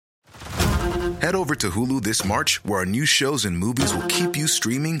Head over to Hulu this March, where our new shows and movies will keep you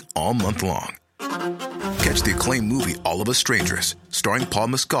streaming all month long. Catch the acclaimed movie All of Us Strangers, starring Paul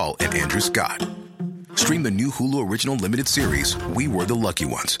Mescal and Andrew Scott. Stream the new Hulu original limited series We Were the Lucky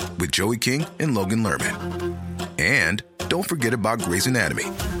Ones with Joey King and Logan Lerman. And don't forget about Grey's Anatomy.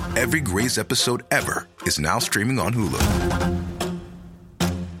 Every Grey's episode ever is now streaming on Hulu.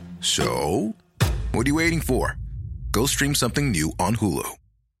 So, what are you waiting for? Go stream something new on Hulu.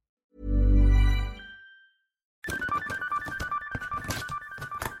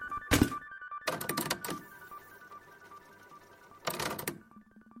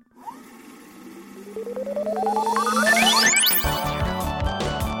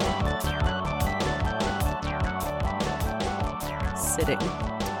 Sitting.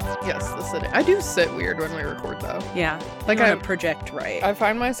 Yes, the sitting. I do sit weird when we record, though. Yeah. Like, I I project right. I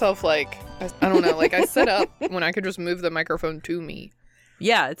find myself, like, I don't know, like, I sit up when I could just move the microphone to me.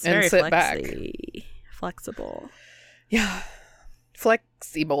 Yeah, it's and very sit back. Flexible. Yeah.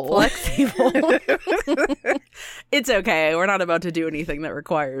 Flexible. It's okay. We're not about to do anything that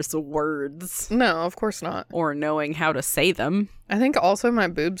requires words No, of course not. or knowing how to say them. I think also my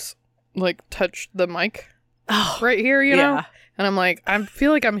boobs, like, touch the mic Oh, right here, you know? yeah. And I'm like, I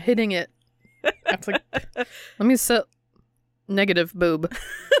feel like I'm hitting it. It's like, let me sit negative boob.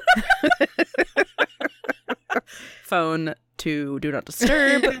 Phone to do not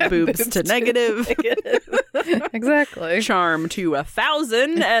disturb, boobs to negative, Exactly. charm to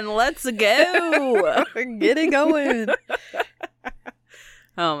 1,000, and let's go. Get it going.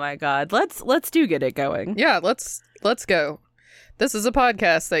 Oh my God. Let's do get it going. Yeah, let's go. This is a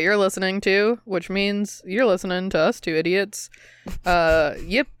podcast that you're listening to, which means you're listening to us two idiots.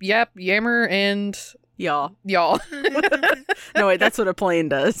 Yip, yap, yammer, and Y'all. y'all. No, wait, that's what a plane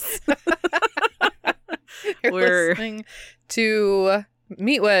does. You're We're- listening to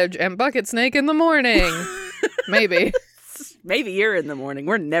Meat Wedge and Bucket Snake in the morning. Maybe. Maybe you're in the morning.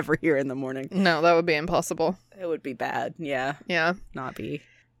 We're never here in the morning. No, that would be impossible. It would be bad. Yeah. Yeah. Not be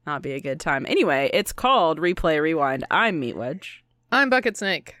a good time. Anyway, it's called Replay Rewind. I'm Meat Wedge. I'm Bucket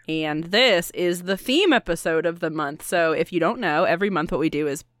Snake. And this is the theme episode of the month. So if you don't know, every month what we do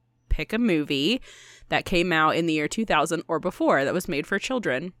is pick a movie that came out in the year 2000 or before that was made for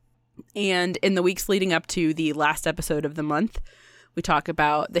children. And in the weeks leading up to the last episode of the month, we talk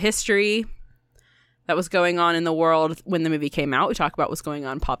about the history that was going on in the world when the movie came out. We talk about what's going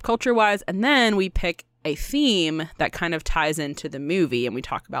on pop culture-wise. And then we pick a theme that kind of ties into the movie, and we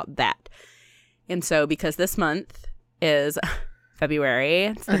talk about that. And so because this month is February,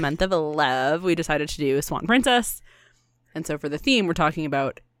 it's the month of love, we decided to do Swan Princess. And so for the theme, we're talking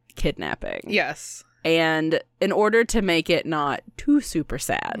about kidnapping. Yes. And in order to make it not too super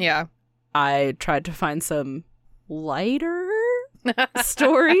sad, Yeah. I tried to find some lighter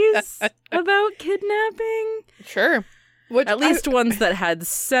stories about kidnapping. Sure. Which At least ones that had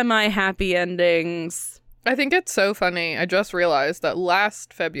semi-happy endings. I think it's so funny. I just realized that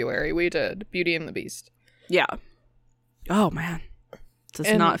last February we did Beauty and the Beast. Yeah. Oh, man. Does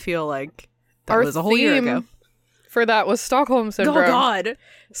And not feel like that our was a whole year theme ago. For that was Stockholm Syndrome. Oh, God.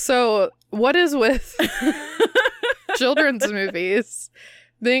 So, what is with children's movies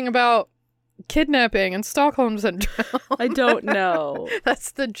being about kidnapping and Stockholm Syndrome? I don't know.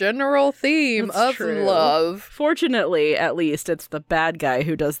 That's the general theme That's of true. love. Fortunately, at least, it's the bad guy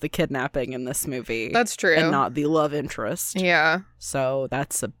who does the kidnapping in this movie. That's true. And not the love interest. Yeah. So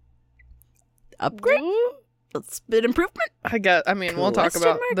that's a upgrade? That's an improvement? I mean, we'll talk Question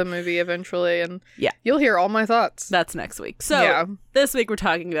about mark? the movie eventually, and Yeah. you'll hear all my thoughts. That's next week. So Yeah. this week we're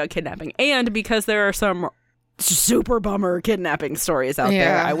talking about kidnapping. And because there are some super bummer kidnapping stories out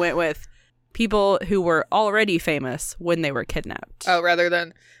there, Yeah. I went with people who were already famous when they were kidnapped. Oh, rather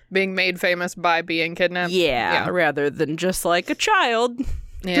than being made famous by being kidnapped? Yeah, rather than just like a child.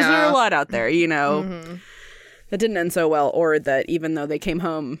 Because there are a lot out there, you know, Mhm. that didn't end so well, or that even though they came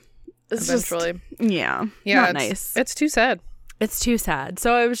home, it's Eventually. just, yeah, Yeah, not it's, nice. It's too sad. It's too sad.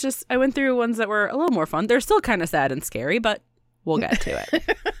 So I went through ones that were a little more fun. They're still kind of sad and scary, but we'll get to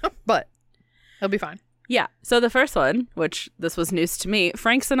it. But it'll be fine. Yeah. So the first one, which this was news to me,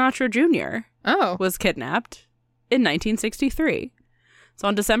 Frank Sinatra Jr. Oh. was kidnapped in 1963. So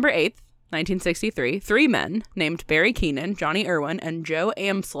on December 8th, 1963, 3 men named Barry Keenan, Johnny Irwin, and Joe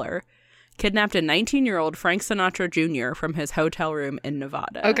Amsler kidnapped a 19-year-old Frank Sinatra Jr. from his hotel room in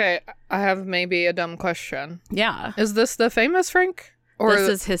Nevada. Okay, I have maybe a dumb question. Yeah. Is this the famous Frank? Or This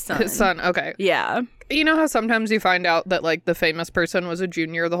is his son. His son, okay. Yeah. You know how sometimes you find out that, like, the famous person was a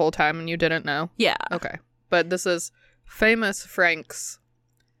junior the whole time and you didn't know? Yeah. Okay. But this is famous Frank's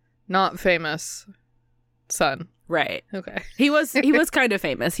not famous son. Right. Okay. He was kind of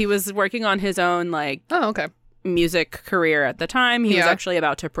famous. He was working on his own like Oh, okay. music career at the time. He was Yeah. actually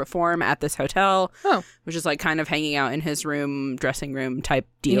about to perform at this hotel, Oh. which is like kind of hanging out in his room, dressing room type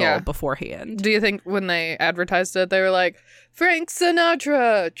deal Yeah. beforehand. Do you think when they advertised it, they were like, Frank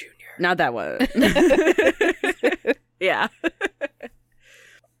Sinatra Jr.? Not that one. Yeah.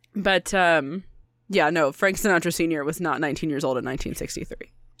 But yeah, no, Frank Sinatra Sr. was not 19 years old in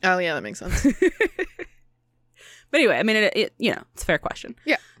 1963. Oh, yeah, that makes sense. But anyway, I mean, it you know, it's a fair question.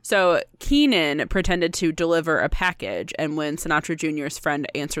 Yeah. So Keenan pretended to deliver a package, and when Sinatra Jr.'s friend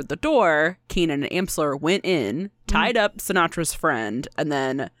answered the door, Keenan and Amsler went in, tied up Sinatra's friend, and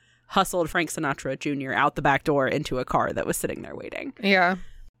then hustled Frank Sinatra Jr. out the back door into a car that was sitting there waiting. Yeah.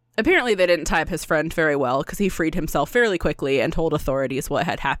 Apparently, they didn't tie up his friend very well because he freed himself fairly quickly and told authorities what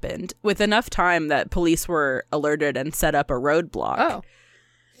had happened, with enough time that police were alerted and set up a roadblock. Oh.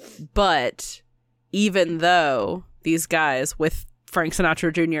 But even though these guys with Frank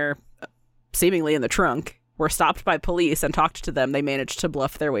Sinatra Jr. seemingly in the trunk were stopped by police and talked to them, they managed to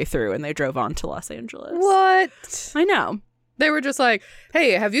bluff their way through and they drove on to Los Angeles. What? I know. They were just like,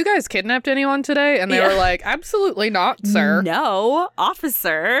 hey, have you guys kidnapped anyone today? And they were like, absolutely not, sir. No,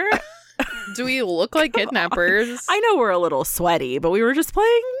 officer. Do we look like kidnappers? I know we're a little sweaty, but we were just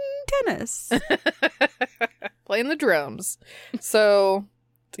playing tennis. Playing the drums. So,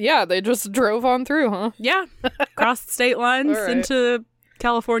 yeah, they just drove on through, huh? Yeah. Crossed state lines All right. into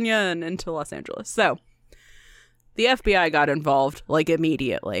California and into Los Angeles. So the FBI got involved like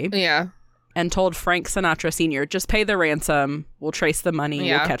immediately Yeah. and told Frank Sinatra Sr., just pay the ransom. We'll trace the money.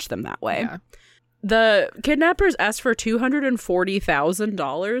 Yeah. We'll catch them that way. Yeah. The kidnappers asked for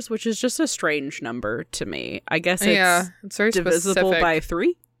 $240,000, which is just a strange number to me. I guess it's it's very divisible specific. by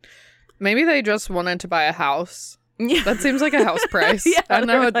 3. Maybe they just wanted to buy a house. Yeah. That seems like a house price. Yeah, I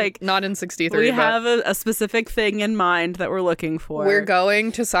know they're it's like, not in 63, We but have a specific thing in mind that we're looking for. we're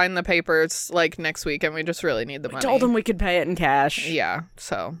going to sign the papers like next week, and we just really need the money. Told them we could pay it in cash. Yeah,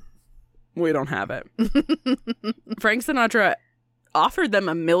 so. We don't have it. Frank Sinatra offered them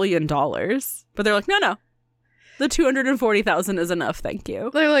 $1 million, but they're like, no. The $240,000 is enough, thank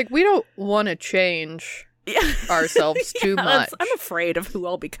you. They're like, we don't want to change Yeah. ourselves too Yeah, much. I'm afraid of who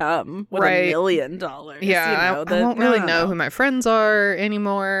I'll become with Right. $1 million. Yeah, you know, I won't really no. know who my friends are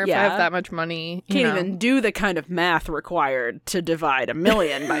anymore if I Yeah. have that much money. you Can't know. even do the kind of math required to divide $1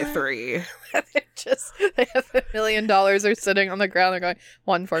 million by 3. They have $1 million are sitting on the ground. They're going,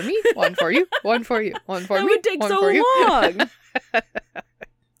 one for me, one for you, one for you, one for That me, would take one so for you. long.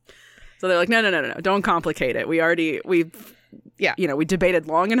 So they're like, no, don't complicate it. We debated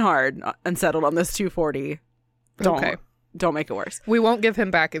long and hard and settled on this 240. Okay. Don't make it worse. We won't give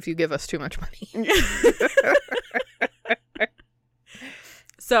him back if you give us too much money.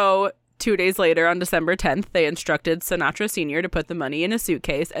 So 2 days later, on December 10th, they instructed Sinatra Sr. to put the money in a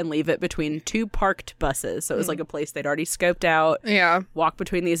suitcase and leave it between 2 parked buses. So it was like a place they'd already scoped out. Yeah. Walk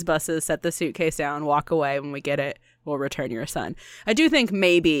between these buses, set the suitcase down, walk away. When we get it, we'll return your son. I do think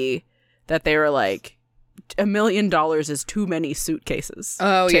maybe that they were like, $1 million is too many suitcases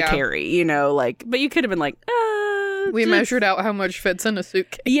Oh, to yeah. carry, you know, like, but you could have been like, We just- measured out how much fits in a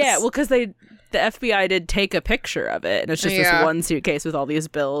suitcase. Yeah, well, because the FBI did take a picture of it, and it's just Yeah. this one suitcase with all these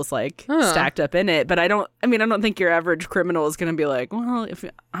bills like Huh. stacked up in it. But I don't think your average criminal is going to be like, well, if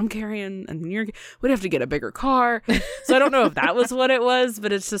I'm carrying and we'd have to get a bigger car. So I don't know if that was what it was,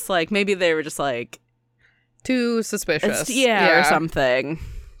 but it's just like maybe they were just like, Too suspicious. or something.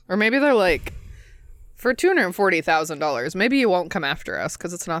 Or maybe they're like, for $240,000, maybe you won't come after us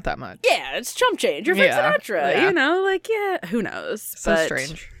because it's not that much. Yeah, it's chump change. You're Frank Yeah. Sinatra, Yeah. you know, like, yeah, who knows? So But-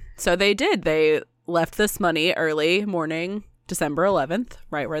 strange. So they did. They left this money early morning, December 11th,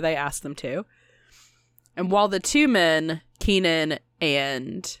 right where they asked them to. And while the 2 men, Keenan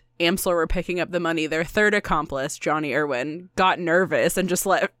and Amsler, were picking up the money, their third accomplice, Johnny Irwin, got nervous and just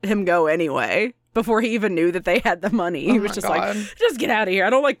let him go anyway. Before he even knew that they had the money. He Oh was my just God. like, just get out of here. I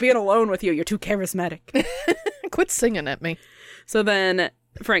don't like being alone with you. You're too charismatic. Quit singing at me. So then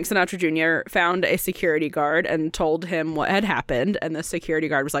Frank Sinatra Jr. found a security guard and told him what had happened. And the security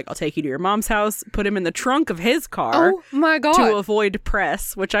guard was like, I'll take you to your mom's house, put him in the trunk of his car Oh my God. to avoid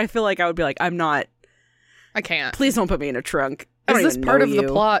press, which I feel like I would be like, I'm not, I can't. please don't put me in a trunk. I Is don't this even part know of the you.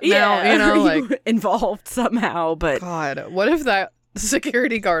 plot now, Yeah, you know, are like- involved somehow, but God, what if that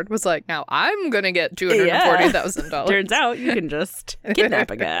security guard was like, now I'm going to get $240,000? turns out you can just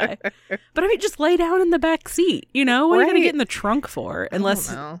kidnap a guy. But I mean, just lay down in the back seat, you know? What are you going to Right. get in the trunk for? Unless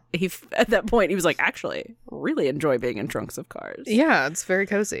know. at that point he was like, actually, really enjoy being in trunks of cars. Yeah, it's very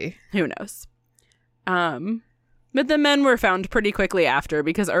cozy. Who knows? But the men were found pretty quickly after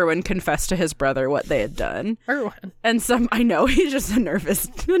because Erwin confessed to his brother what they had done. Erwin. And I know, he's just a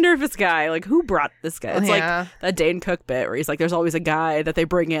nervous guy. Like, who brought this guy? It's like that Dane Cook bit where he's like, there's always a guy that they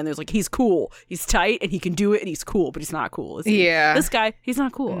bring in. There's like, he's cool. He's tight and he can do it and he's cool, but he's not cool. Is he? Yeah. This guy, he's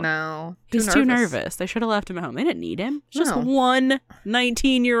not cool. No. He's too nervous. They should have left him at home. They didn't need him. It's just one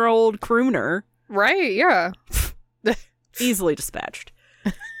 19-year-old crooner. Right, yeah. Easily dispatched.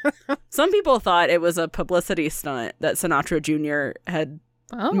 Some people thought it was a publicity stunt that Sinatra Jr. had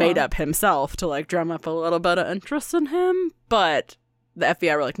made up himself to like drum up a little bit of interest in him, but the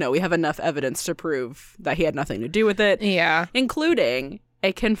FBI were like, no, we have enough evidence to prove that he had nothing to do with it. Yeah. Including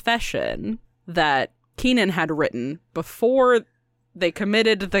a confession that Keenan had written before they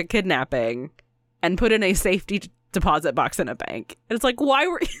committed the kidnapping and put in a safety deposit box in a bank. And it's like, why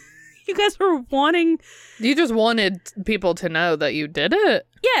were you guys were wanting... You just wanted people to know that you did it?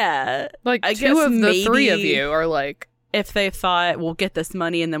 Yeah. Like, I two guess of the maybe three of you are like... If they thought, we'll get this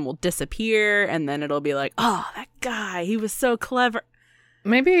money and then we'll disappear, and then it'll be like, oh, that guy, he was so clever.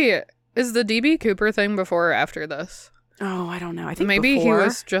 Maybe, is the D.B. Cooper thing before or after this? Oh, I don't know. I think maybe before. He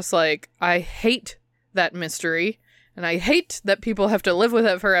was just like, I hate that mystery, and I hate that people have to live with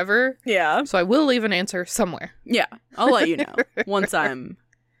it forever. Yeah. So I will leave an answer somewhere. Yeah. I'll let you know once I'm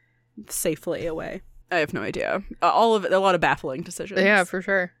safely away. I have no idea. All of it, a lot of baffling decisions. Yeah, for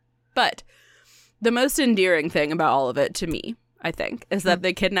sure. But the most endearing thing about all of it to me, I think, is that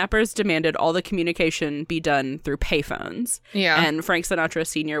the kidnappers demanded all the communication be done through payphones. Yeah. And Frank Sinatra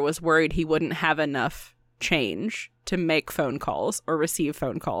Sr. was worried he wouldn't have enough change to make phone calls or receive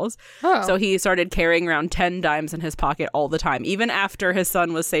phone calls. Oh. So he started carrying around 10 dimes in his pocket all the time. Even after his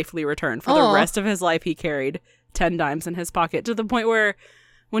son was safely returned. For the rest of his life, he carried 10 dimes in his pocket to the point where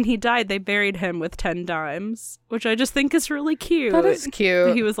when he died, they buried him with 10 dimes, which I just think is really cute. That is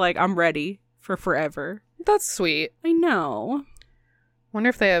cute. He was like, I'm ready for forever. That's sweet. I know. Wonder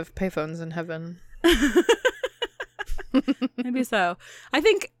if they have payphones in heaven. Maybe so. I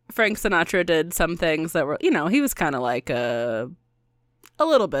think Frank Sinatra did some things that were, he was kind of like a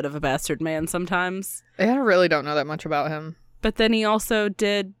little bit of a bastard man sometimes. I really don't know that much about him. But then he also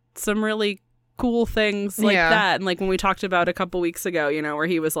did some really cool things like that. And like when we talked about a couple weeks ago, where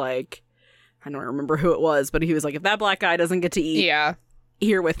he was like, I don't remember who it was, but he was like, if that black guy doesn't get to eat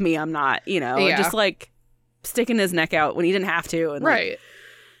here with me, I'm not, and just like sticking his neck out when he didn't have to. And right. Like,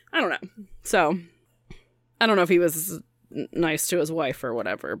 I don't know. So I don't know if he was nice to his wife or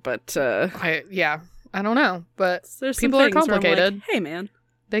whatever, but I don't know, but there's people are complicated. Like, hey man,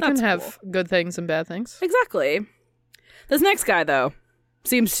 they can have good things and bad things. Exactly. This next guy though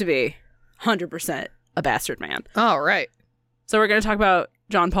seems to be 100% a bastard man. Oh, right. So we're going to talk about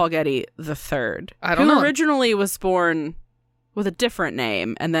John Paul Getty III. I don't know. Who originally was born with a different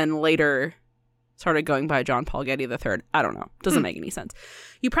name and then later started going by John Paul Getty III. I don't know. Doesn't make any sense.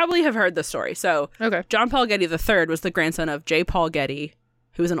 You probably have heard the story. So John Paul Getty III was the grandson of J. Paul Getty,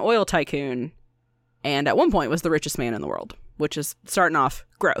 who was an oil tycoon and at one point was the richest man in the world, which is starting off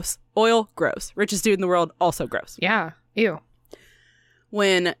gross. Oil, gross. Richest dude in the world, also gross. Yeah. Ew.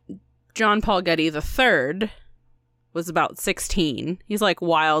 When John Paul Getty III was about 16. He's like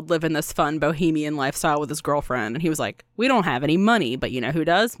wild, living this fun bohemian lifestyle with his girlfriend. And he was like, we don't have any money, but you know who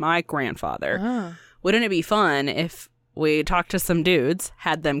does? My grandfather. Oh. Wouldn't it be fun if we talked to some dudes,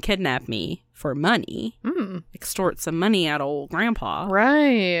 had them kidnap me for money, extort some money out of old grandpa.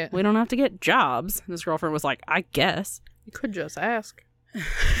 Right. We don't have to get jobs. And his girlfriend was like, I guess. You could just ask.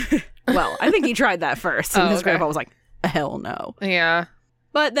 Well, I think he tried that first. And his grandpa was like, hell no. Yeah.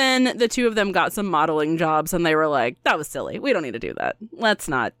 But then the two of them got some modeling jobs and they were like, that was silly. We don't need to do that. Let's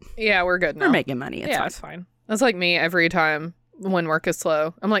not. Yeah, we're good now. We're making money. It's fine. That's like me every time when work is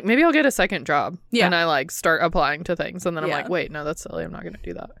slow. I'm like, maybe I'll get a second job. Yeah. And I like start applying to things. And then I'm like, wait, no, that's silly. I'm not going to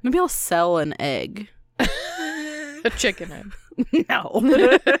do that. Maybe I'll sell an egg. A chicken egg. No.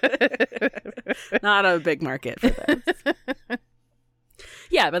 Not a big market for this.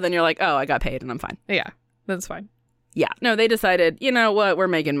 Yeah, but then you're like, oh, I got paid and I'm fine. Yeah, that's fine. Yeah. No, they decided, you know what, we're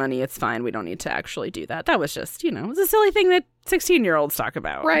making money. It's fine. We don't need to actually do that. That was just, it was a silly thing that 16-year-olds talk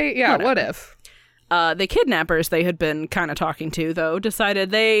about. Right. Yeah. Whatever. What if? The kidnappers they had been kind of talking to, though,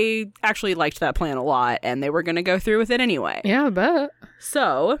 decided they actually liked that plan a lot and they were going to go through with it anyway. Yeah, I bet.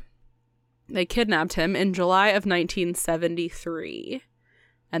 So they kidnapped him in July of 1973.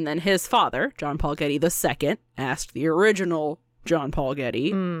 And then his father, John Paul Getty II, asked the original John Paul Getty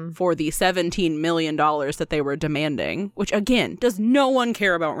for the $17 million that they were demanding, which, again, does no one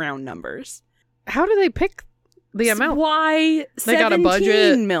care about round numbers. How do they pick the amount? Why they got a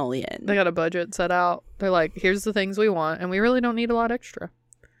budget. $17 million? They got a budget set out. They're like, here's the things we want, and we really don't need a lot extra.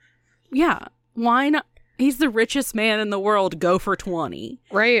 Yeah. Why not? He's the richest man in the world. Go for 20.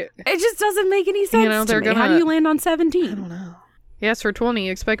 Right. It just doesn't make any sense to they're me. gonna... How do you land on I 17? don't know. Yes, for 20,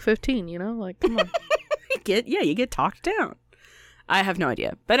 you expect 15, Like, come on. You get talked down. I have no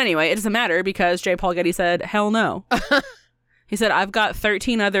idea. But anyway, it doesn't matter because J. Paul Getty said, hell no. He said, I've got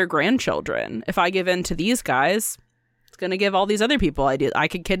 13 other grandchildren. If I give in to these guys, it's going to give all these other people ideas. I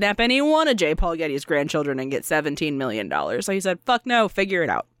could kidnap any one of J. Paul Getty's grandchildren and get $17 million. So he said, fuck no, figure it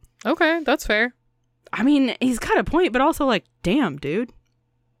out. Okay, that's fair. I mean, he's got a point, but also like, damn, dude.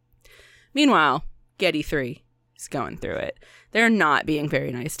 Meanwhile, Getty 3 is going through it. They're not being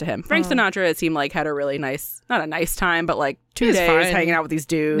very nice to him. Frank Sinatra, it seemed like, had a really nice, not a nice time, but like 2 days fine. hanging out with these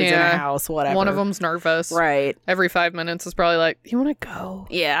dudes in a house, whatever. One of them's nervous. Right. Every 5 minutes is probably like, you want to go?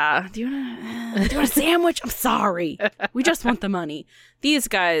 Yeah. Do you want a sandwich? I'm sorry. We just want the money. These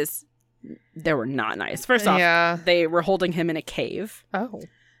guys, they were not nice. First off, they were holding him in a cave. Oh.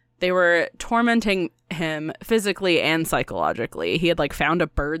 They were tormenting him physically and psychologically. He had like found a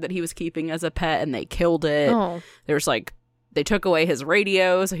bird that he was keeping as a pet and they killed it. Oh. There was like, they took away his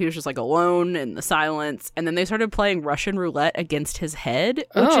radio, so he was just like alone in the silence. And then they started playing Russian roulette against his head,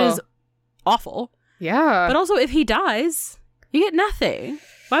 which is awful. Yeah. But also, if he dies, you get nothing.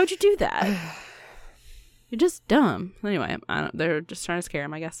 Why would you do that? You're just dumb. Anyway, they're just trying to scare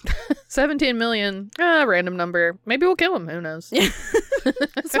him, I guess. 17 million. Random number. Maybe we'll kill him. Who knows?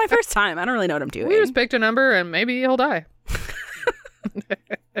 It's my first time. I don't really know what I'm doing. We just picked a number and maybe he'll die.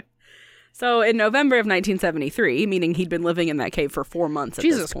 So in November of 1973, meaning he'd been living in that cave for 4 months at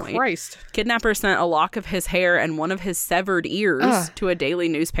this point. Jesus Christ. Kidnapper sent a lock of his hair and one of his severed ears to a daily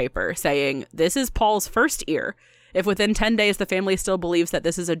newspaper saying, this is Paul's first ear. If within 10 days the family still believes that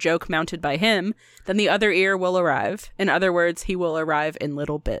this is a joke mounted by him, then the other ear will arrive. In other words, he will arrive in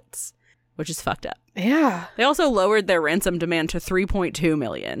little bits, which is fucked up. Yeah. They also lowered their ransom demand to $3.2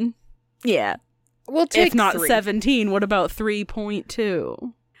 million. Yeah. We'll take if not 3. 17, what about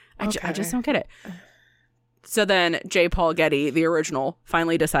 3.2? I just don't get it. So then J. Paul Getty, the original,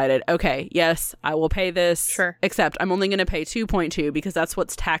 finally decided, okay, yes, I will pay this. Sure. Except I'm only going to pay 2.2 because that's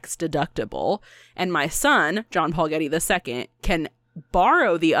what's tax deductible. And my son, John Paul Getty II, can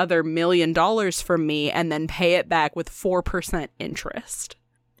borrow the other $1 million from me and then pay it back with 4% interest.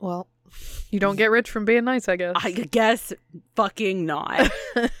 Well, you don't get rich from being nice, I guess. I guess fucking not.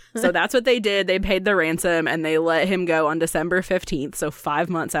 So that's what they did. They paid the ransom and they let him go on December 15th, so 5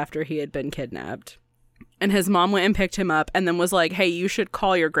 months after he had been kidnapped. And his mom went and picked him up and then was like, hey, you should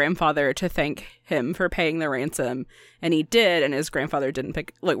call your grandfather to thank him for paying the ransom. And he did, and his grandfather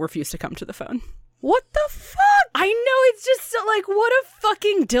refused to come to the phone. What the fuck? I know, it's just like, what a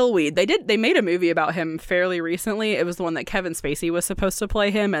fucking dillweed. They made a movie about him fairly recently. It was the one that Kevin Spacey was supposed to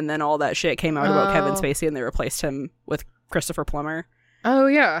play him, and then all that shit came out about Kevin Spacey, and they replaced him with Christopher Plummer. Oh,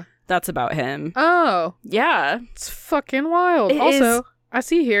 yeah. That's about him. Oh. Yeah. It's fucking wild. Also, I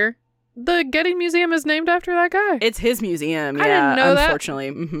see here, the Getty Museum is named after that guy. It's his museum, yeah. I didn't know that. Unfortunately.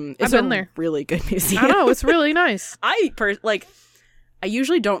 Mm-hmm. I've been there. Really good museum. I know, it's really nice. I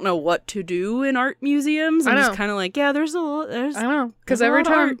usually don't know what to do in art museums. I'm just kind of like, yeah, there's. I know, because every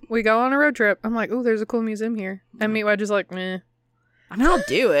time we go on a road trip, I'm like, oh, there's a cool museum here. And Meatwad is like, meh. I mean, I'll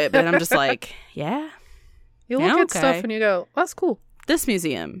do it, but I'm just like, yeah. You look at stuff and you go, that's cool. This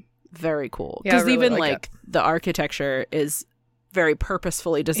museum, very cool. Yeah, because even the architecture is very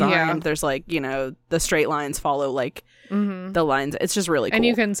purposefully designed. Yeah. There's the straight lines follow the lines. It's just really cool. And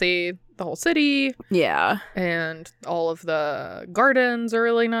you can see the whole city. Yeah. And all of the gardens are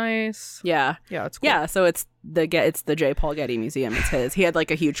really nice. Yeah. Yeah, it's cool. Yeah, so it's the J. Paul Getty Museum. It's his. He had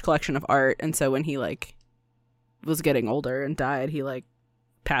a huge collection of art, and so when he was getting older and died, he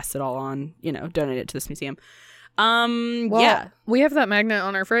passed it all on, donated it to this museum. Yeah. We have that magnet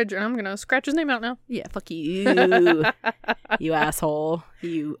on our fridge, and I'm gonna scratch his name out now. Yeah, fuck you. You asshole.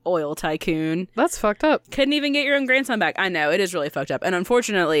 You oil tycoon. That's fucked up. Couldn't even get your own grandson back. I know, it is really fucked up. And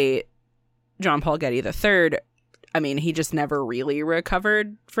unfortunately, John Paul Getty III, I mean, he just never really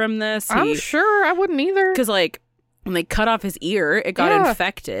recovered from this. I'm sure I wouldn't either. Because, when they cut off his ear, it got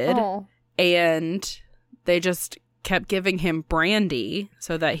infected. Oh. And they just kept giving him brandy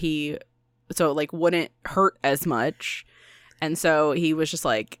so that so it wouldn't hurt as much. And so he was just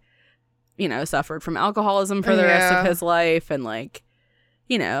suffered from alcoholism for the rest of his life. And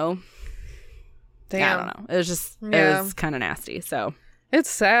Damn. I don't know. It was just, it was kind of nasty. So it's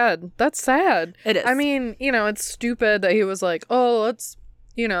sad. That's sad. It is. I mean, it's stupid that he was like, oh, let's,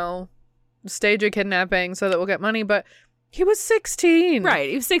 stage a kidnapping so that we'll get money. But he was 16. Right.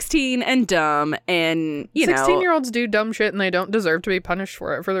 He was 16 and dumb. And, 16-year-olds do dumb shit and they don't deserve to be punished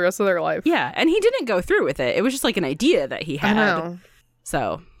for it for the rest of their life. Yeah. And he didn't go through with it. It was just an idea that he had. I know.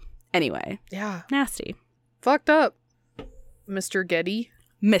 So, anyway. Yeah. Nasty. fucked up, Mr. Getty.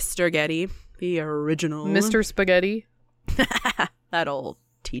 Mr. Getty, the original. Mr. Spaghetti. That'll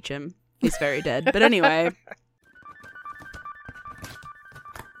teach him. He's very dead. But anyway.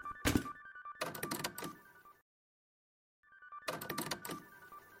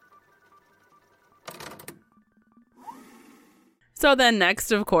 So then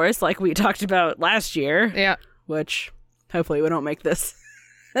next, of course, like we talked about last year, Yeah. which hopefully we don't make this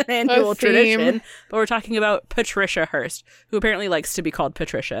an annual tradition, but we're talking about Patricia Hearst, who apparently likes to be called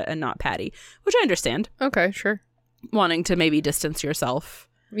Patricia and not Patty, which I understand. Okay, sure. Wanting to maybe distance yourself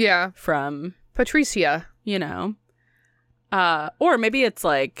Yeah. from, Patricia. you know, or maybe it's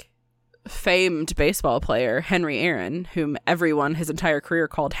like famed baseball player Henry Aaron, whom everyone his entire career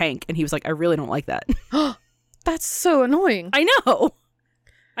called Hank, and he was like, I really don't like that. That's so annoying. I know.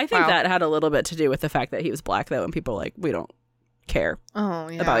 I think Wow. that had a little bit to do with the fact that he was black, though, and people were like, we don't care Oh,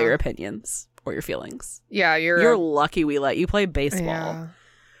 yeah. about your opinions or your feelings. Yeah, You're lucky we let you play baseball. Yeah.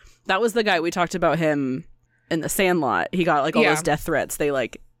 That was the guy we talked about him in the Sandlot. He got like all Yeah. those death threats. They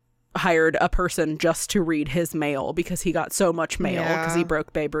like hired a person just to read his mail because he got so much mail because he Yeah.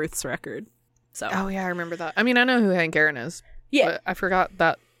 broke Babe Ruth's record. So Oh, yeah, I remember that. I mean, I know who Hank Aaron is. yeah, But I forgot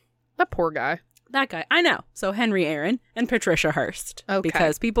that poor guy. that guy. I know. So Henry Aaron and Patricia Hearst. Okay.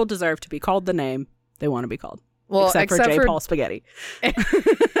 Because people deserve to be called the name they want to be called. Well, except for J. Paul Spaghetti.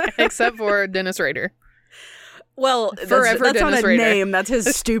 except for Dennis Rader. Well, Forever that's not Dennis a Rader. name. That's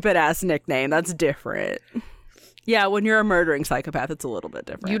his stupid ass nickname. That's different. Yeah, when you're a murdering psychopath, it's a little bit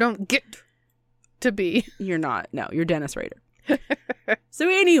different. You don't get to be. You're not. No, you're Dennis Rader. So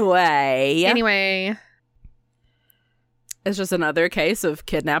anyway, Anyway. it's just another case of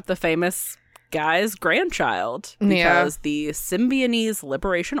kidnap the famous guy's grandchild Yeah. because the Symbionese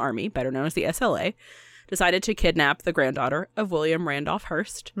Liberation Army, better known as the SLA, decided to kidnap the granddaughter of William Randolph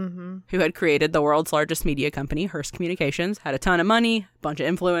Hearst, Mm-hmm. who had created the world's largest media company, Hearst Communications, had a ton of money, a bunch of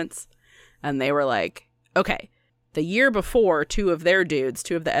influence, and they were like, okay, the year before, two of the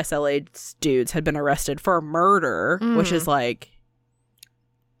SLA's dudes had been arrested for murder, which is like,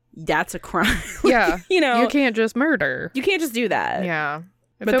 that's a crime. Yeah. You know, You can't just murder. you can't just do that. Yeah.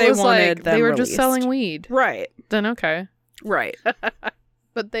 If But it they was wanted like them they were just released. selling weed, Right. then okay. Right.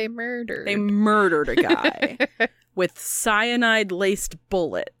 But they murdered. They murdered a guy with cyanide-laced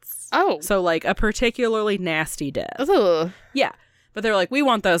bullets. Oh. So, like, a particularly nasty death. Ugh. Yeah. But they're like, we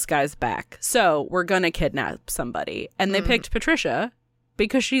want those guys back. So we're going to kidnap somebody. And they picked Patricia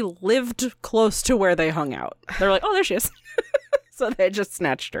because she lived close to where they hung out. They're like, oh, there she is. So they just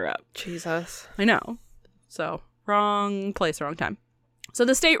snatched her up. Jesus. I know. So, wrong place, wrong time. So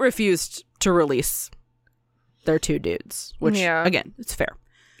the state refused to release their two dudes, which, Yeah. again, it's fair.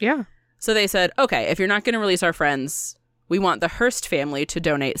 Yeah. So they said, okay, if you're not going to release our friends, we want the Hearst family to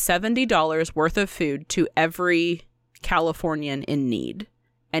donate $70 worth of food to every Californian in need.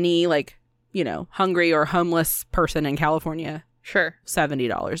 Any, like, you know, hungry or homeless person in California, Sure.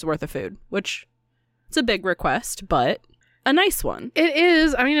 $70 worth of food, which it's a big request, but a nice one. It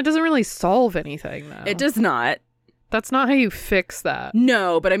is. I mean, it doesn't really solve anything, though. It does not. That's not how you fix that.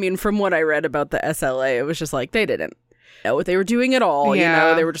 No, but I mean, from what I read about the SLA, it was just like they didn't know what they were doing at all. You Yeah.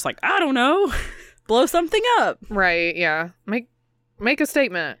 know, they were just like, I don't know, blow something up. Right. Yeah. Make a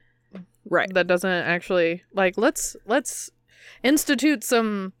statement Right. that doesn't actually like. Let's institute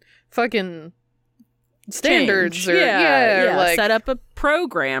some fucking standards. Change. Or, yeah. Like, set up a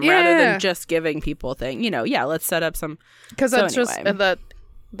program rather Yeah. than just giving people things. You know, yeah, let's set up some. because So that's just anyway.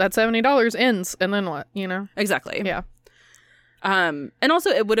 that $70 ends, and then what? You know. Exactly. Yeah. And also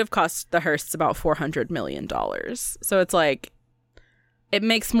it would have cost the Hearsts about $400 million. So it's like, it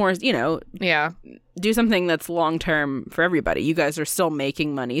makes more, you know, Yeah. do something that's long-term for everybody. You guys are still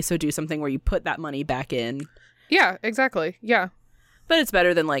making money, so do something where you put that money back in. Yeah. Exactly. Yeah. But it's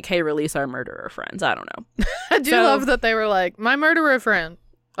better than like, hey, release our murderer friends. I don't know. I do So- love that they were like, my murderer friend.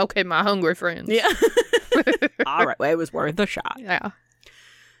 Okay, my hungry friends. Yeah. All right. Well, it was worth a shot. Yeah.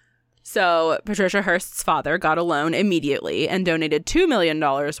 So Patricia Hearst's father got a loan immediately and donated $2 million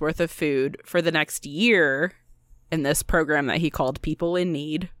worth of food for the next year in this program that he called People in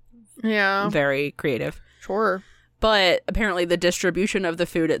Need. Yeah. Very creative. Sure. But apparently the distribution of the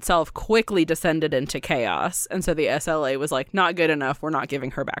food itself quickly descended into chaos. And so the SLA was like, not good enough. We're not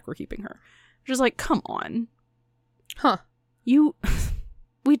giving her back. We're keeping her. Which is like, come on. Huh.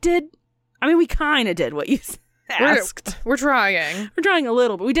 We did. I mean, we kind of did what you asked. We're trying. We're trying a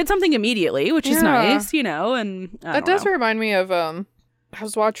little, but we did something immediately, which is Yeah. nice, you know, and I That don't does know. remind me of I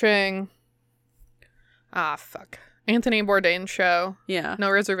was watching Anthony Bourdain's show, Yeah. No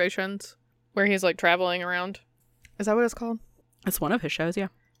Reservations, where he's like traveling around. Is that what it's called? It's one of his shows, yeah.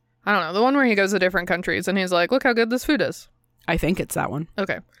 I don't know. The one where he goes to different countries and he's like, look how good this food is. I think it's that one.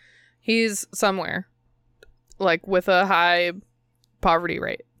 Okay. He's somewhere, like, with a high poverty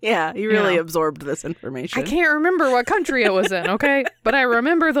rate. Yeah, he really absorbed this information. I can't remember what country it was in, okay? But I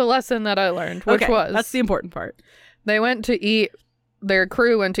remember the lesson that I learned, which was... That's the important part. They went to eat... Their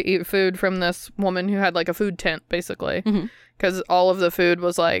crew went to eat food from this woman who had, like, a food tent, basically. Because all of the food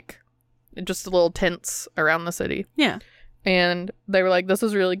was, like, just little tents around the city. Yeah. And they were like, this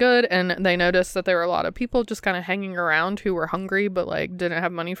is really good. And they noticed that there were a lot of people just kind of hanging around who were hungry but, like, didn't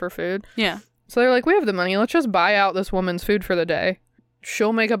have money for food. Yeah. So they're like, we have the money. Let's just buy out this woman's food for the day.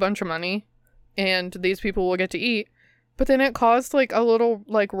 She'll make a bunch of money, and these people will get to eat. But then it caused, like, a little,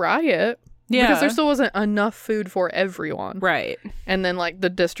 like, riot. Yeah. Because there still wasn't enough food for everyone. Right. And then, like, the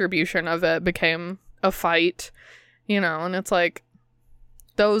distribution of it became a fight, you know, and it's like,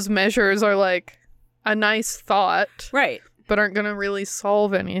 those measures are, like, a nice thought. Right. But aren't going to really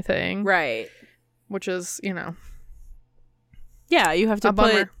solve anything. Right. Which is, you know. Yeah, you have to a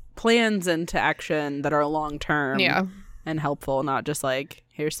put bummer. plans into action that are long-term. Yeah. And helpful, not just like,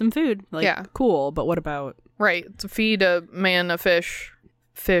 here's some food. Like, Yeah. cool, but what about... Right. To feed a man a fish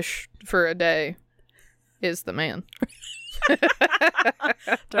for a day is the man.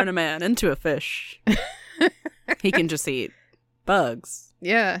 Turn a man into a fish. He can just eat bugs.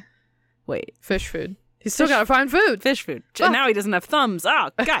 Yeah. Wait. Fish food. He's still got to find food. Fish food. Oh. And now he doesn't have thumbs. Oh,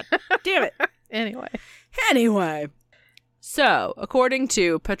 God damn it. Anyway. So, according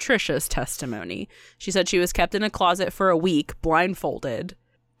to Patricia's testimony, she said she was kept in a closet for a week, blindfolded,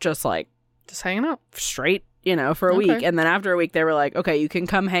 just hanging out. straight, you know, for a Okay. week. And then after a week, they were like, okay, you can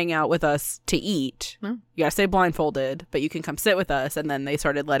come hang out with us to eat. Oh. You gotta stay blindfolded, but you can come sit with us. And then they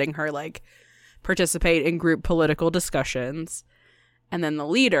started letting her, like, participate in group political discussions. And then the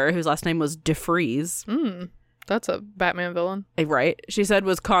leader, whose last name was DeFreeze, That's a Batman villain. right, she said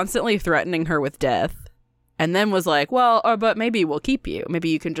was constantly threatening her with death. And then was like, well, but maybe we'll keep you. Maybe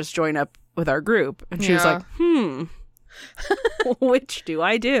you can just join up with our group. And she was Yeah. like, which do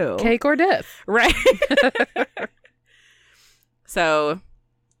I do? Cake or death. Right. So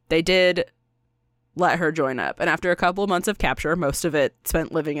they did let her join up. And after a couple of months of capture, most of it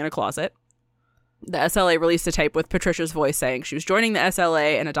spent living in a closet, the SLA released a tape with Patricia's voice saying she was joining the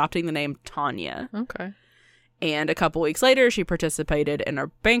SLA and adopting the name Tanya. Okay. And a couple weeks later, she participated in a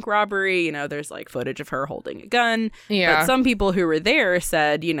bank robbery. You know, there's like footage of her holding a gun. Yeah. But some people who were there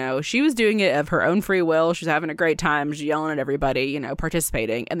said, you know, she was doing it of her own free will. She was having a great time. She's yelling at everybody, you know,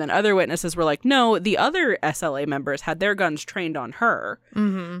 participating. And then other witnesses were like, no, the other SLA members had their guns trained on her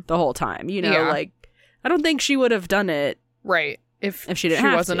the whole time. You know, Yeah. like, I don't think she would have done it Right. If she didn't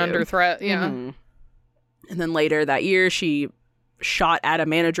have wasn't to. under threat. Yeah. Mhm. And then later that year, she shot at a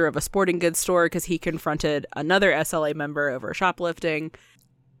manager of a sporting goods store because he confronted another SLA member over shoplifting.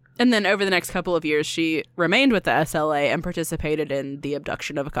 And then over the next couple of years, she remained with the SLA and participated in the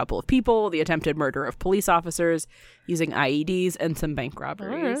abduction of a couple of people, the attempted murder of police officers using IEDs, and some bank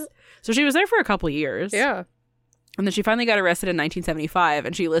robberies. Alright. So she was there for a couple of years. Yeah. And then she finally got arrested in 1975,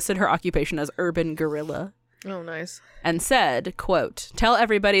 and she listed her occupation as urban guerrilla. Oh, nice. And said, quote, tell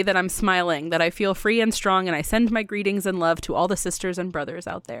everybody that I'm smiling, that I feel free and strong, and I send my greetings and love to all the sisters and brothers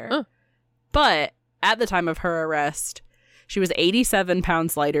out there. Huh. But at the time of her arrest, she was 87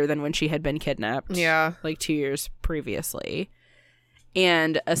 pounds lighter than when she had been kidnapped. Yeah. Like 2 years previously.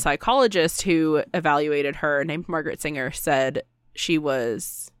 And a psychologist who evaluated her, named Margaret Singer, said she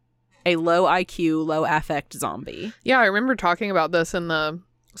was a low IQ, low affect zombie. Yeah, I remember talking about this in the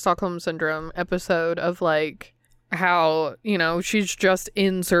Stockholm Syndrome episode of, like, how, you know, she's just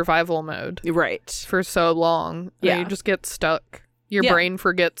in survival mode Right. for so long. Yeah. And you just get stuck. Your Yeah. brain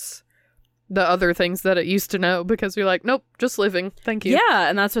forgets the other things that it used to know because you're like, nope, just living. Thank you. Yeah,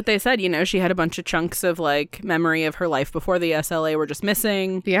 and that's what they said. You know, she had a bunch of chunks of, like, memory of her life before the SLA were just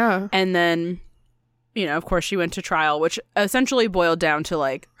missing. Yeah. And then, you know, of course, she went to trial, which essentially boiled down to,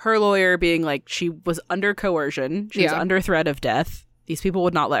 like, her lawyer being like, she was under coercion. She was Yeah. under threat of death. These people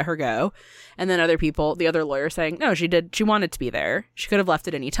would not let her go. And then other people, the other lawyer saying, no, she wanted to be there. She could have left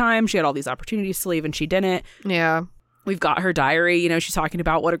at any time. She had all these opportunities to leave and she didn't. Yeah. We've got her diary. You know, she's talking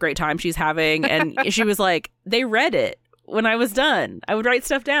about what a great time she's having. And she was like, they read it when I was done. I would write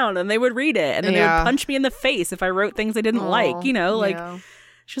stuff down and they would read it. And then they Yeah. would punch me in the face if I wrote things I didn't like, you know, like Yeah.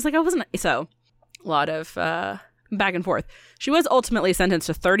 she was like, I wasn't. So a lot of back and forth. She was ultimately sentenced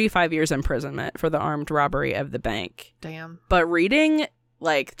to 35 years imprisonment for the armed robbery of the bank. Damn. But reading,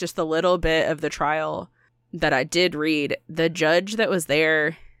 like, just a little bit of the trial that I did read, the judge that was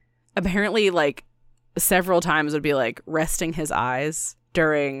there apparently, like, several times would be, like, resting his eyes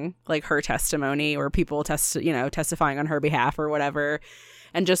during, like, her testimony or people testifying on her behalf or whatever.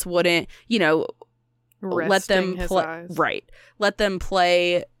 and just wouldn't, let them play. Right. Let them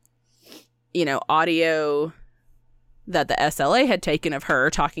play, audio that the SLA had taken of her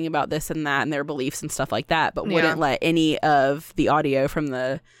talking about this and that and their beliefs and stuff like that, but wouldn't let any of the audio from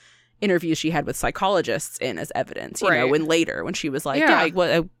the interviews she had with psychologists in as evidence, when she was like,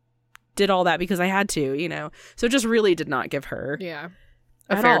 I did all that because I had to, So it just really did not give her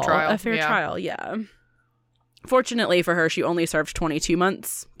a fair trial. Yeah. Fortunately for her, she only served 22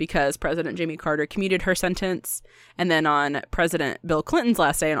 months because President Jimmy Carter commuted her sentence. And then on President Bill Clinton's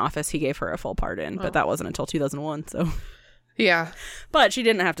last day in office, he gave her a full pardon. But that wasn't until 2001. So, yeah. But she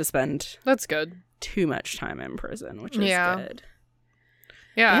didn't have to spend that's good too much time in prison, which is good.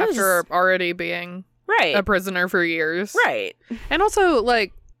 Yeah, after already being a prisoner for years. Right. And also,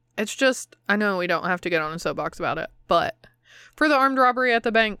 it's just, I know we don't have to get on a soapbox about it, but for the armed robbery at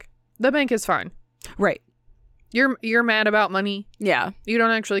the bank is fine. Right. You're mad about money. Yeah. You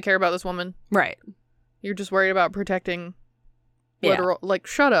don't actually care about this woman. Right. You're just worried about protecting literal,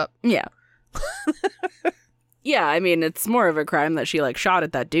 shut up. Yeah. Yeah, I mean, it's more of a crime that she, shot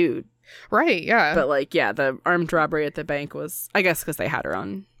at that dude. Right, yeah. But, the armed robbery at the bank was, I guess, because they had her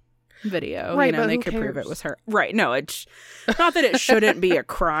on video. Right, but they could prove it was her. Right, no, it's not that it shouldn't be a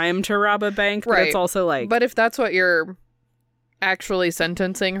crime to rob a bank, but it's also, But if that's what you're actually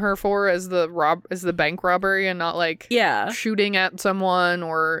sentencing her for as the bank robbery and not shooting at someone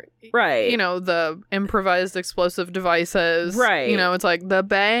or the improvised explosive devices, it's like the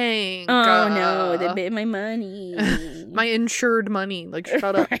bank, no, they bit my money. My insured money,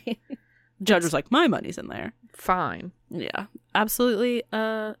 shut up. Judge was like, my money's in there. Fine. Yeah, absolutely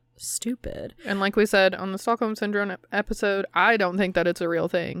stupid. And like we said on the Stockholm Syndrome episode, I don't think that it's a real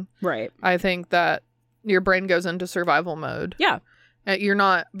thing. Right. I think that your brain goes into survival mode. Yeah. You're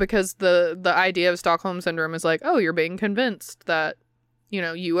not, because the idea of Stockholm Syndrome is you're being convinced that,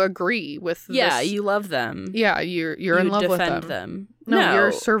 you agree with this. Yeah, you love them. Yeah, you're in love with them. No,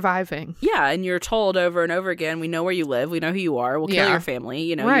 you're surviving. Yeah, and you're told over and over again, we know where you live, we know who you are, we'll kill your family,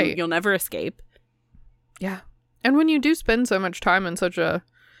 you'll never escape. Yeah. And when you do spend so much time in such a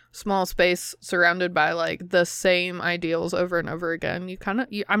small space surrounded by the same ideals over and over again,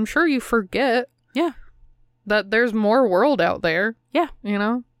 I'm sure you forget. Yeah. That there's more world out there. Yeah.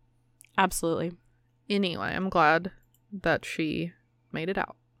 Absolutely. Anyway, I'm glad that she made it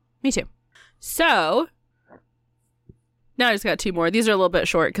out. Me too. So, now I just got two more. These are a little bit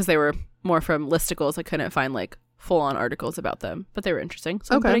short because they were more from listicles. I couldn't find full-on articles about them, but they were interesting,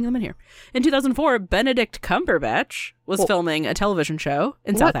 so I'm putting them in here. In 2004, Benedict Cumberbatch was filming a television show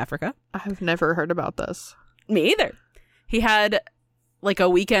in South Africa. I've never heard about this. Me either. He had a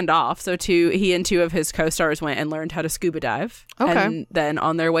weekend off, so he and two of his co-stars went and learned how to scuba dive. Okay. And then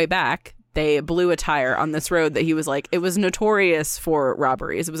on their way back, they blew a tire on this road that he was it was notorious for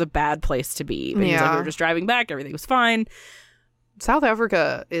robberies. It was a bad place to be. But he was we were just driving back, everything was fine. South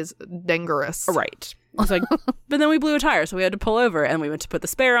Africa is dangerous. Right. I was but then we blew a tire, so we had to pull over, and we went to put the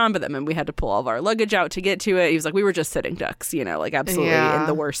spare on, but then we had to pull all of our luggage out to get to it. He was we were just sitting ducks, absolutely in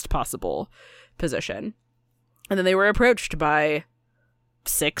the worst possible position. And then they were approached by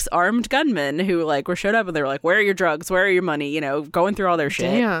 6 armed gunmen who were showed up, and they were where are your drugs? Where are your money? Going through all their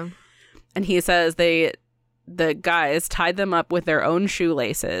shit. Damn. And he says the guys tied them up with their own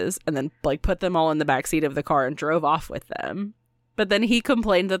shoelaces and then put them all in the backseat of the car and drove off with them. But then he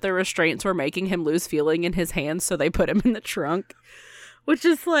complained that the restraints were making him lose feeling in his hands, so they put him in the trunk, which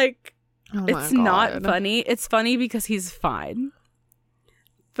is it's not funny. It's funny because he's fine.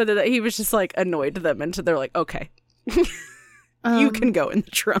 But he was just annoyed at them, and so they're okay. You can go in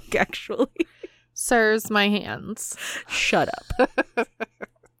the trunk, actually. Sirs, my hands. Shut up.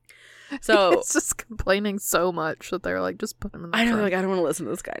 So it's just complaining so much that they're just put him in the trunk. I know, I don't want to listen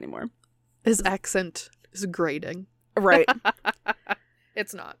to this guy anymore. His accent is grating. Right.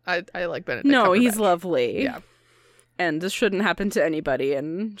 It's not. I like Benedict No, Cumberbatch. he's lovely. Yeah. And this shouldn't happen to anybody,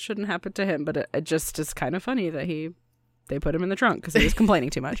 and shouldn't happen to him, but it just is kind of funny that they put him in the trunk because he was complaining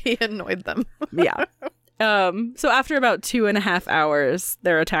too much. He annoyed them. Yeah. So after about 2.5 hours,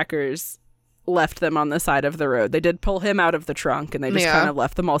 their attackers left them on the side of the road. They did pull him out of the trunk, and they just kind of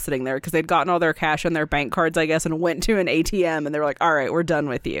left them all sitting there because they'd gotten all their cash and their bank cards, I guess, and went to an ATM, and they were all right, we're done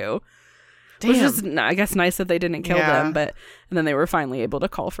with you. Damn. Which is, I guess, nice that they didn't kill them, and then they were finally able to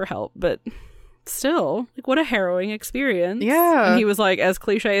call for help. But still, what a harrowing experience. Yeah. And he was as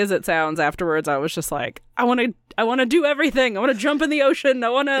cliche as it sounds, afterwards, I was just I want to do everything. I want to jump in the ocean. I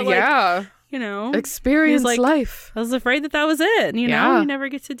want to, experience life. I was afraid that was it. You never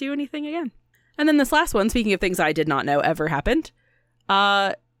get to do anything again. And then this last one, speaking of things I did not know ever happened,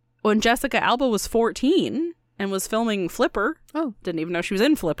 when Jessica Alba was 14 and was filming Flipper. Oh. Didn't even know she was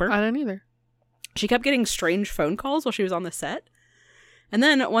in Flipper. I didn't either. She kept getting strange phone calls while she was on the set. And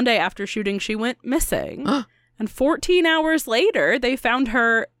then one day after shooting, she went missing. And 14 hours later, they found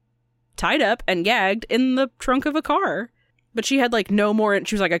her tied up and gagged in the trunk of a car. But she had like no more.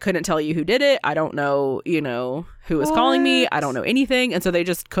 She was like, I couldn't tell you who did it. I don't know, who was calling me. I don't know anything. And so they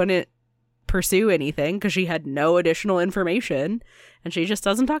just couldn't pursue anything because she had no additional information. And she just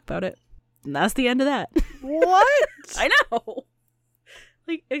doesn't talk about it. And that's the end of that. What? I know.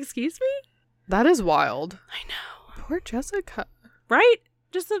 Like, excuse me? That is wild. I know. Poor Jessica. Right?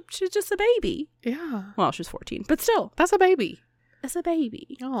 She's just a baby. Yeah. Well, she's 14, but still. That's a baby. It's a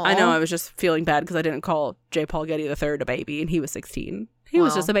baby. Aww. I know, I was just feeling bad because I didn't call J. Paul Getty III a baby, and he was 16. He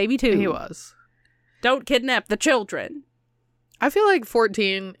was just a baby, too. He was. Don't kidnap the children. I feel like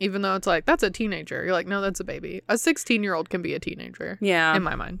 14, even though it's like, that's a teenager. You're like, no, that's a baby. A 16-year-old can be a teenager. Yeah. In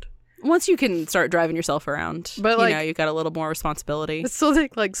my mind. Once you can start driving yourself around, but like, you've got a little more responsibility. It's still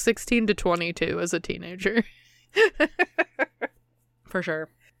like 16 to 22 as a teenager. For sure.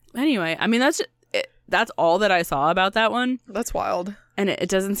 Anyway, I mean, that's all that I saw about that one. That's wild. And it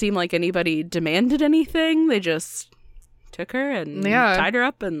doesn't seem like anybody demanded anything. They just took her and tied her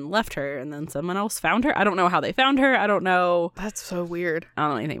up and left her. And then someone else found her. I don't know how they found her. I don't know. That's so weird. I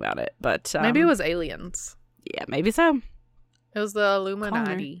don't know anything about it. But maybe it was aliens. Yeah, maybe so. It was the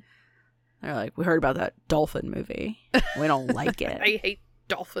Illuminati. They're like, we heard about that dolphin movie. We don't like it. I hate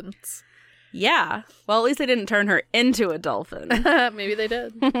dolphins. Yeah. Well, at least they didn't turn her into a dolphin. Maybe they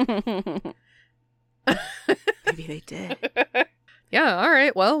did. Maybe they did. Yeah, all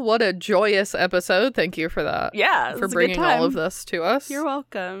right. Well, what a joyous episode. Thank you for that. Yeah. For bringing all of this to us. You're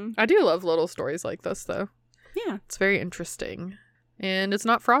welcome. I do love little stories like this, though. Yeah. It's very interesting. And it's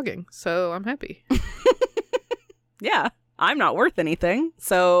not frogging, so I'm happy. Yeah. I'm not worth anything,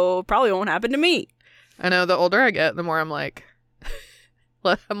 so probably won't happen to me. I know, the older I get, the more I'm like,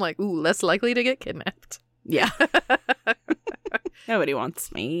 ooh, less likely to get kidnapped. Yeah. Nobody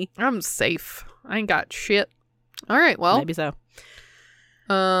wants me. I'm safe. I ain't got shit. All right, well. Maybe so.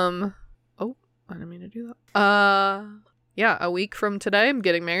 Oh, I didn't mean to do that. Yeah, a week from today, I'm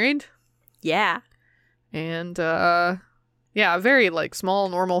getting married. Yeah. And, yeah, a very, like, small,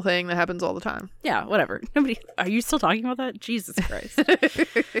 normal thing that happens all the time. Yeah, whatever. Are you still talking about that? Jesus Christ.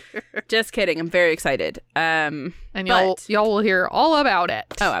 Just kidding. I'm very excited. And y'all will hear all about it.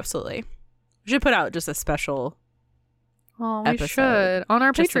 Oh, absolutely. We should put out just a special episode should. On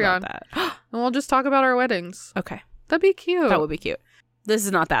our Patreon. And we'll just talk about our weddings. Okay. That'd be cute. That would be cute. This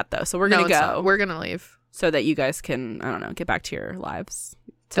is not that, though. So we're going to go. We're going to leave. So that you guys can, I don't know, get back to your lives.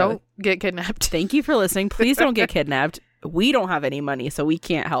 So, don't get kidnapped. Thank you for listening. Please don't get kidnapped. We don't have any money, so we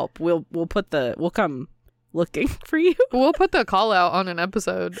can't help. We'll come looking for you. We'll put the call out on an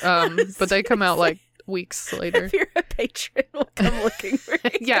episode, but they come out like weeks later. If you're a patron, we'll come looking for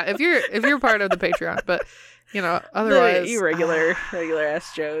you. Yeah, if you're part of the Patreon, but otherwise, you regular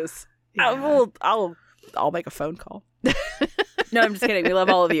ass Joes. Yeah. I'll make a phone call. No, I'm just kidding. We love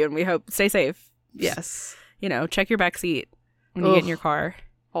all of you, and we hope stay safe. Yes, check your back seat when you get in your car.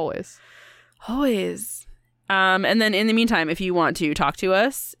 Always. And then in the meantime, if you want to talk to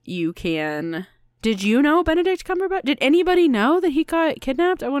us, you can. Did you know Benedict Cumberbatch? Did anybody know that he got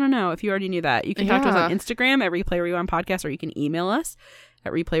kidnapped? I want to know if you already knew that. You can talk to us on Instagram at Replay Rewind Podcast, or you can email us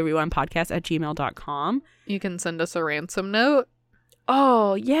at replayrewindpodcast@gmail.com. You can send us a ransom note.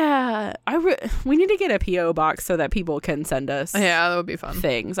 Oh, yeah. We need to get a P.O. box so that people can send us that would be fun.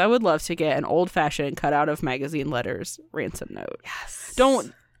 Things. I would love to get an old-fashioned cutout of magazine letters ransom note. Yes.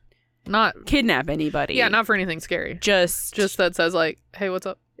 Don't not kidnap anybody. Yeah, not for anything scary. Just that says like, hey, what's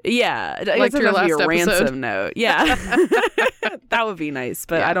up? Yeah, like your last episode. Ransom note. Yeah, that would be nice.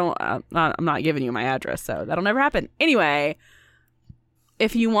 But I'm not giving you my address, so that'll never happen. Anyway,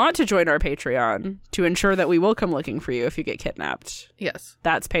 if you want to join our Patreon to ensure that we will come looking for you if you get kidnapped, yes,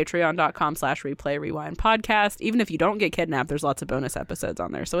 that's patreon.com/Replay Rewind Podcast. Even if you don't get kidnapped, there's lots of bonus episodes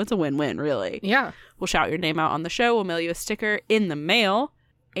on there, so it's a win-win, really. Yeah, we'll shout your name out on the show. We'll mail you a sticker in the mail,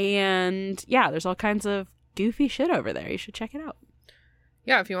 and yeah, there's all kinds of goofy shit over there. You should check it out.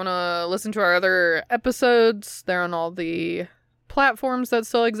 Yeah, if you want to listen to our other episodes, they're on all the platforms that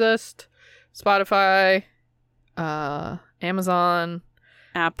still exist. Spotify, Amazon,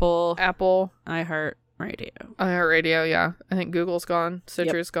 Apple, iHeartRadio, yeah. I think Google's gone.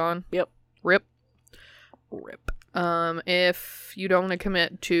 Stitcher's gone. Yep. Rip. If you don't want to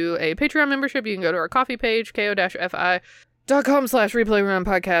commit to a Patreon membership, you can go to our coffee page, ko-fi.com/Replay Rewind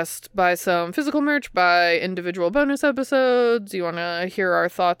Podcast. Buy some physical merch, buy individual bonus episodes. You want to hear our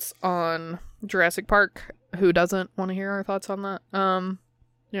thoughts on Jurassic Park? Who doesn't want to hear our thoughts on that?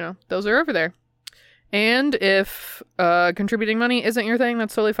 Those are over there. And if contributing money isn't your thing,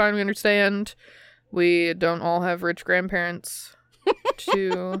 that's totally fine. We understand. We don't all have rich grandparents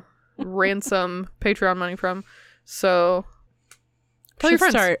to ransom Patreon money from. So tell your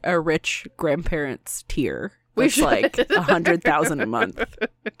friends. Start a rich grandparents tier. We should like $100,000 a month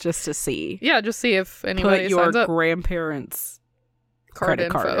just to see. Yeah, just see if anybody put your signs up. Grandparents' credit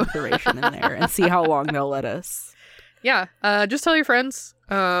card information in there and see how long they'll let us. Yeah, just tell your friends.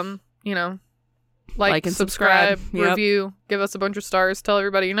 Like and subscribe, review, give us a bunch of stars. Tell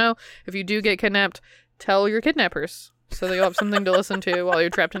everybody you know. If you do get kidnapped, tell your kidnappers so that you'll have something to listen to while you're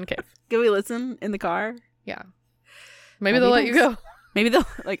trapped in a cave. Can we listen in the car? Yeah. Maybe they'll let you go. Maybe they'll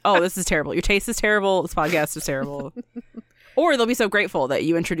like, oh, this is terrible. Your taste is terrible. This podcast is terrible. Or they'll be so grateful that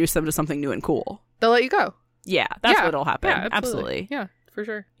you introduce them to something new and cool. They'll let you go. Yeah, that's what'll happen. Yeah, absolutely. Yeah, for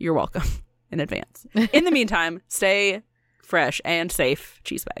sure. You're welcome in advance. In the meantime, stay fresh and safe,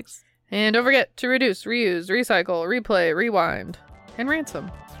 cheese bags. And don't forget to reduce, reuse, recycle, replay, rewind, and ransom.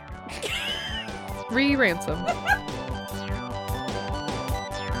 Re-ransom.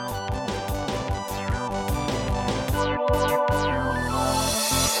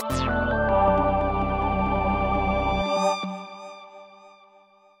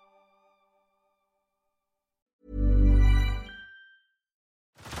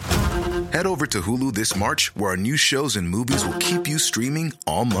 Head over to Hulu this March, where our new shows and movies will keep you streaming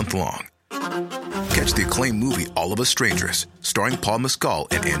all month long. Catch the acclaimed movie All of Us Strangers, starring Paul Mescal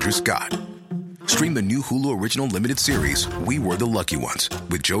and Andrew Scott. Stream the new Hulu original limited series We Were the Lucky Ones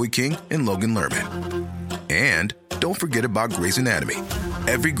with Joey King and Logan Lerman. And don't forget about Grey's Anatomy.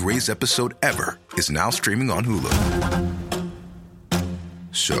 Every Grey's episode ever is now streaming on Hulu.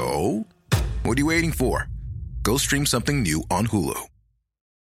 So, what are you waiting for? Go stream something new on Hulu.